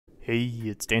Hey,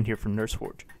 it's Dan here from Nurse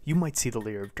Forge. You might see the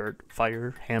layer of dirt,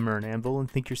 fire, hammer, and anvil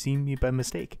and think you're seeing me by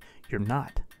mistake. You're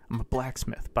not. I'm a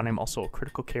blacksmith, but I'm also a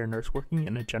critical care nurse working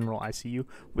in a general ICU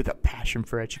with a passion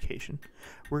for education.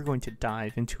 We're going to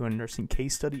dive into a nursing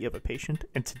case study of a patient,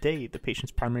 and today the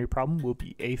patient's primary problem will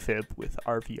be Afib with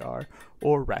RVR,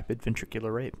 or rapid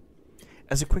ventricular rate.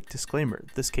 As a quick disclaimer,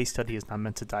 this case study is not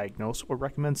meant to diagnose or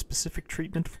recommend specific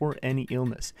treatment for any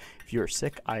illness. If you are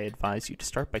sick, I advise you to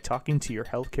start by talking to your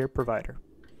healthcare provider.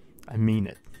 I mean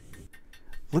it.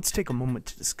 Let's take a moment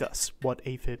to discuss what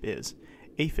Afib is.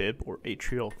 Afib, or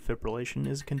atrial fibrillation,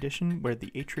 is a condition where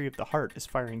the atria of the heart is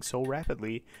firing so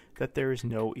rapidly that there is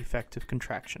no effective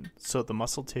contraction, so the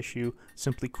muscle tissue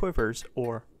simply quivers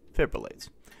or fibrillates.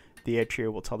 The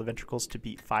atria will tell the ventricles to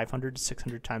beat 500 to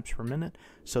 600 times per minute,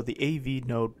 so the AV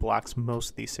node blocks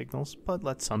most of these signals, but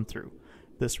lets some through.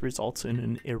 This results in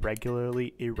an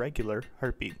irregular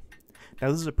heartbeat.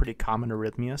 Now, this is a pretty common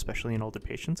arrhythmia, especially in older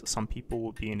patients. Some people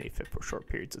will be in Afib for short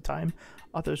periods of time,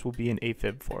 others will be in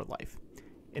Afib for life.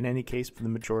 In any case, for the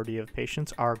majority of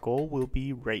patients, our goal will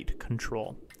be rate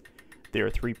control. There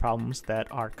are three problems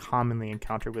that are commonly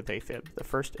encountered with Afib. The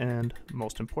first and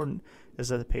most important is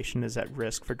that the patient is at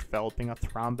risk for developing a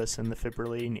thrombus in the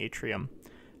fibrillating atrium.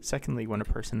 Secondly, when a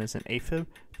person is in Afib,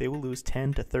 they will lose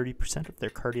 10 to 30% of their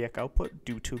cardiac output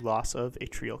due to loss of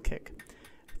atrial kick.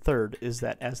 Third is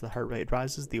that as the heart rate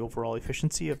rises, the overall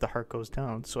efficiency of the heart goes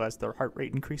down, so as the heart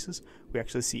rate increases, we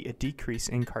actually see a decrease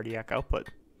in cardiac output.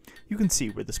 You can see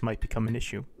where this might become an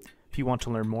issue. If you want to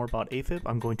learn more about Afib,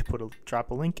 I'm going to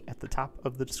drop a link at the top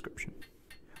of the description.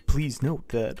 Please note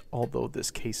that although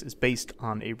this case is based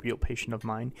on a real patient of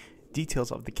mine,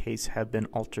 details of the case have been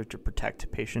altered to protect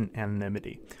patient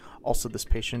anonymity. Also, this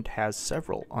patient has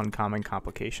several uncommon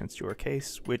complications to her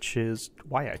case, which is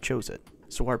why I chose it.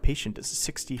 So our patient is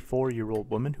a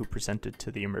 64-year-old woman who presented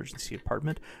to the emergency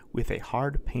department with a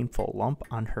hard, painful lump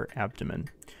on her abdomen.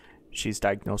 She's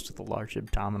diagnosed with a large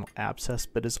abdominal abscess,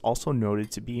 but is also noted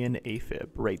to be in Afib,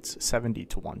 rates 70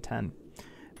 to 110.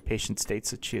 Patient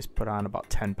states that she has put on about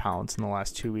 10 pounds in the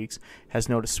last 2 weeks, has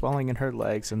noticed swelling in her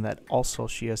legs, and that also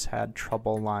she has had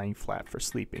trouble lying flat for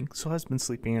sleeping, so has been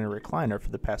sleeping in a recliner for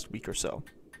the past week or so.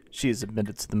 She is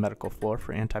admitted to the medical floor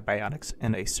for antibiotics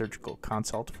and a surgical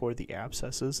consult for the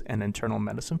abscesses and internal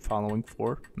medicine following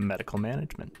for medical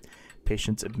management.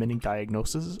 Patients admitting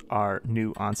diagnoses are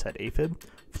new onset Afib,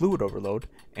 fluid overload,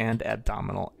 and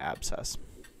abdominal abscess.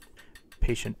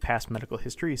 Patient past medical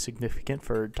history is significant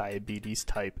for diabetes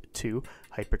type 2,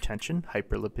 hypertension,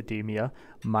 hyperlipidemia,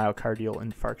 myocardial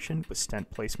infarction with stent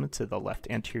placement to the left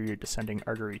anterior descending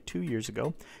artery 2 years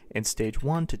ago, and stage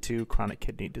 1 to 2 chronic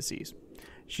kidney disease.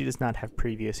 She does not have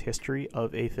previous history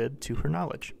of Afib to her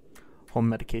knowledge. Home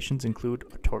medications include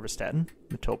atorvastatin,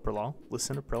 metoprolol,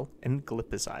 lisinopril, and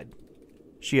glipizide.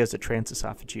 She has a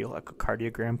transesophageal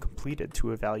echocardiogram completed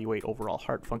to evaluate overall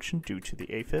heart function due to the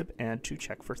Afib and to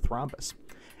check for thrombus.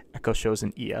 Echo shows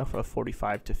an EF of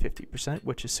 45 to 50%,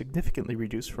 which is significantly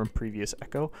reduced from previous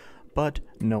echo, but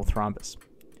no thrombus.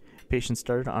 Patient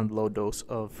started on a low dose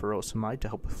of furosemide to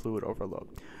help with fluid overload.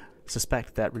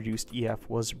 Suspect that reduced EF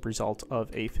was a result of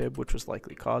Afib, which was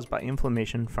likely caused by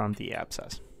inflammation from the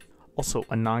abscess. Also,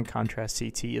 a non-contrast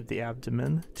CT of the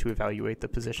abdomen to evaluate the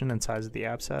position and size of the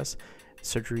abscess.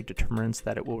 Surgery determines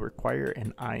that it will require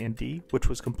an IND, which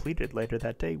was completed later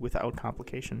that day without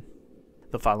complication.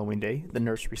 The following day, the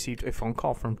nurse received a phone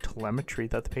call from telemetry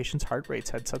that the patient's heart rates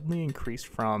had suddenly increased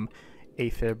from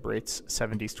Afib rates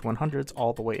 70s to 100s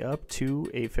all the way up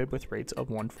to Afib with rates of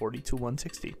 140 to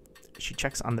 160. She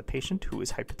checks on the patient, who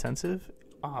is hypotensive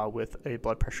with a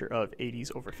blood pressure of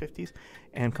 80s over 50s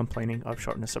and complaining of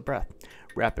shortness of breath.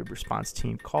 Rapid response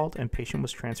team called and patient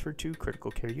was transferred to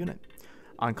critical care unit.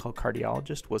 On-call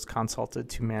cardiologist was consulted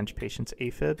to manage patient's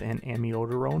Afib, and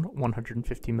amiodarone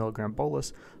 150 mg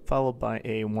bolus followed by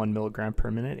a 1 mg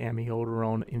per minute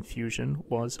amiodarone infusion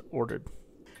was ordered.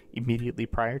 Immediately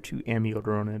prior to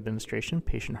amiodarone administration,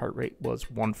 patient heart rate was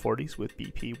 140s with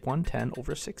BP 110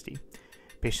 over 60.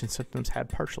 Patient symptoms had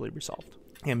partially resolved.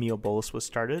 Amio bolus was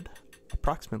started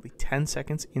approximately 10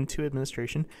 seconds into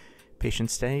administration. Patient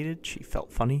stated she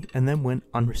felt funny and then went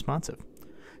unresponsive.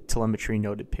 Telemetry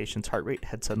noted patient's heart rate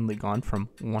had suddenly gone from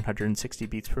 160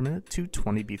 beats per minute to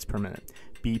 20 beats per minute.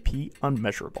 BP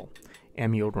unmeasurable.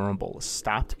 Amiodarone bolus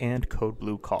stopped and code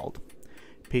blue called.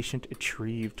 Patient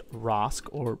achieved ROSC,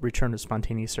 or return of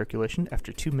spontaneous circulation,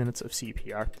 after 2 minutes of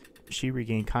CPR. She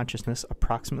regained consciousness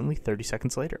approximately 30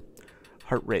 seconds later.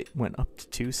 Heart rate went up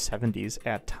to 270s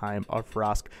at time of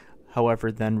ROSC,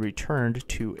 however then returned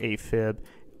to Afib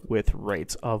with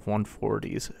rates of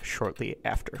 140s shortly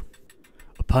after.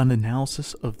 Upon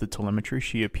analysis of the telemetry,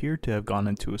 she appeared to have gone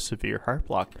into a severe heart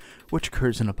block, which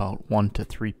occurs in about 1 to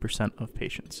 3% of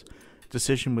patients.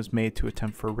 Decision was made to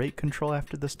attempt for rate control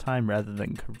after this time rather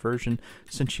than conversion,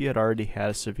 since she had already had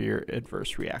a severe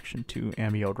adverse reaction to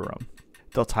amiodarone.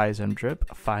 Diltiazem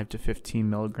drip, 5 to 15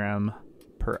 milligram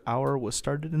per hour, was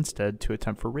started instead to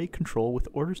attempt for rate control with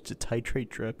orders to titrate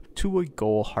drip to a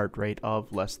goal heart rate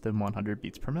of less than 100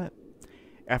 beats per minute.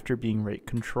 After being rate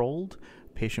controlled,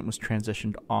 patient was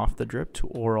transitioned off the drip to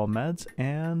oral meds,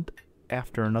 and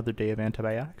after another day of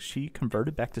antibiotics, she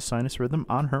converted back to sinus rhythm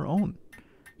on her own.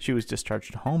 She was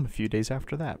discharged home a few days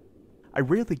after that. I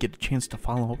rarely get a chance to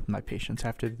follow up with my patients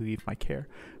after they leave my care,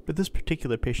 but this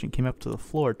particular patient came up to the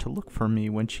floor to look for me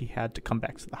when she had to come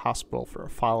back to the hospital for a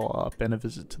follow-up and a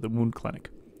visit to the wound clinic.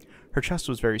 Her chest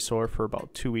was very sore for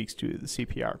about 2 weeks due to the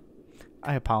CPR.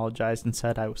 I apologized and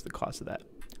said I was the cause of that.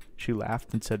 She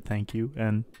laughed and said thank you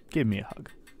and gave me a hug.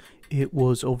 It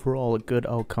was overall a good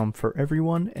outcome for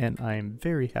everyone, and I am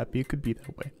very happy it could be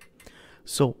that way.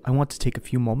 So I want to take a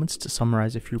few moments to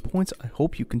summarize a few points I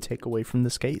hope you can take away from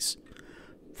this case.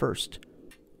 First,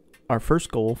 our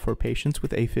first goal for patients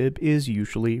with Afib is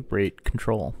usually rate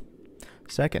control.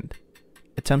 Second,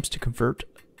 attempts to convert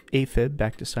Afib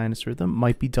back to sinus rhythm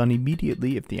might be done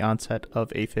immediately if the onset of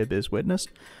Afib is witnessed,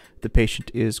 the patient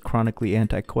is chronically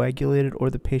anticoagulated, or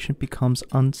the patient becomes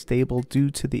unstable due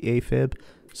to the Afib,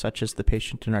 such as the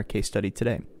patient in our case study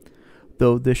today.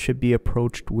 Though this should be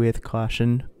approached with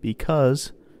caution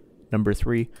because, number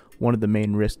 3, one of the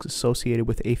main risks associated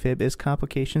with Afib is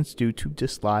complications due to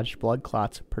dislodged blood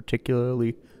clots,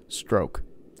 particularly stroke.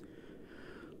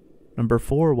 Number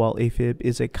 4, while Afib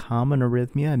is a common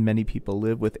arrhythmia and many people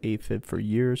live with Afib for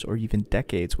years or even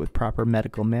decades with proper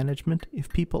medical management, if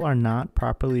people are not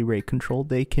properly rate controlled,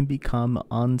 they can become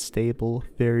unstable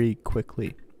very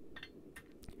quickly.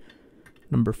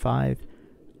 Number 5,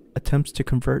 attempts to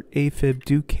convert Afib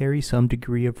do carry some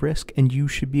degree of risk, and you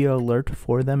should be alert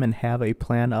for them and have a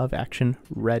plan of action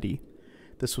ready.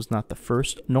 This was not the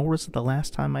first, nor was it the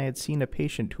last time I had seen a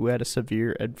patient who had a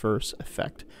severe adverse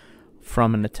effect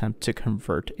from an attempt to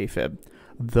convert Afib,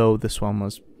 though this one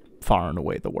was far and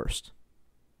away the worst.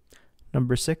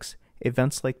 Number 6,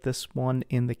 events like this one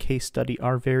in the case study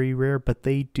are very rare, but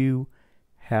they do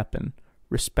happen.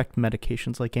 Respect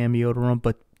medications like amiodarone,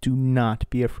 but do not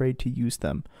be afraid to use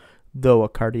them, though a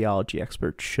cardiology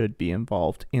expert should be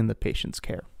involved in the patient's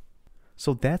care.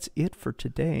 So that's it for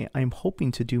today. I'm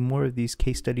hoping to do more of these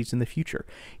case studies in the future.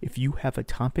 If you have a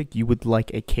topic you would like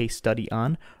a case study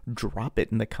on, drop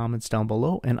it in the comments down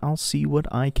below and I'll see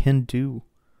what I can do.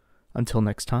 Until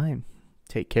next time,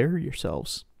 take care of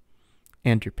yourselves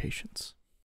and your patients.